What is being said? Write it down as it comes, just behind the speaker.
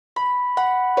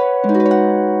So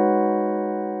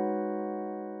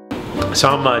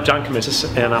I'm John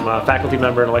Kamissis, and I'm a faculty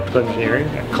member in electrical engineering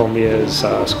at Columbia's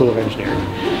School of Engineering.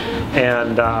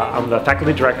 And I'm the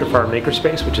faculty director for our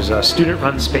Makerspace, which is a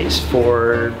student-run space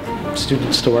for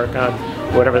students to work on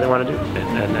whatever they want to do.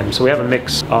 And so we have a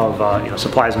mix of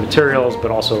supplies and materials,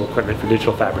 but also equipment for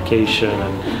digital fabrication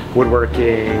and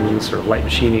woodworking, sort of light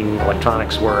machining,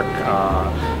 electronics work,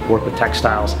 work with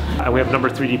textiles. And we have a number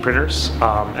of 3D printers,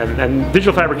 and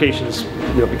digital fabrication is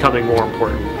becoming more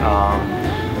important.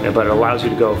 But it allows you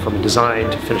to go from design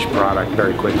to finished product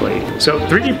very quickly. So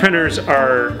 3D printers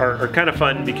are kind of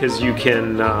fun because you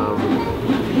can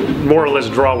more or less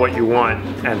draw what you want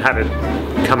and have it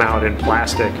come out in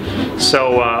plastic.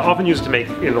 So often used to make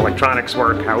electronics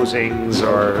work, housings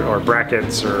or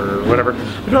brackets or whatever.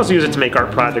 We can also use it to make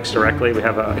art projects directly. We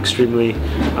have an extremely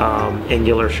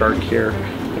angular shark here.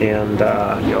 And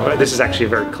this is actually a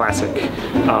very classic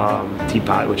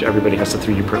teapot, which everybody has to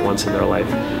 3D print once in their life.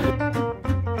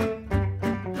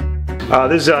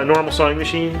 This is a normal sewing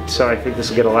machine, so I think this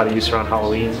will get a lot of use around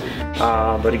Halloween.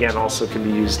 But again, also can be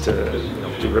used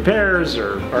to do repairs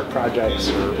or art projects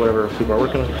or whatever people are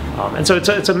working on. And so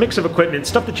it's a mix of equipment,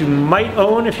 stuff that you might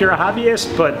own if you're a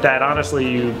hobbyist, but that honestly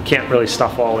you can't really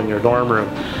stuff all in your dorm room.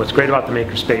 What's great about the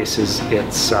Makerspace is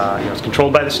it's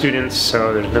controlled by the students,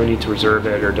 so there's no need to reserve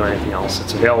it or do anything else.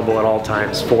 It's available at all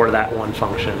times for that one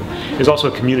function. There's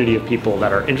also a community of people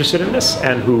that are interested in this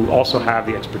and who also have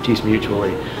the expertise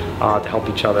mutually to help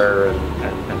each other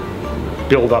and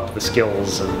build up the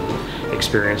skills and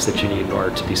experience that you need in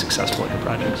order to be successful in your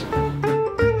projects.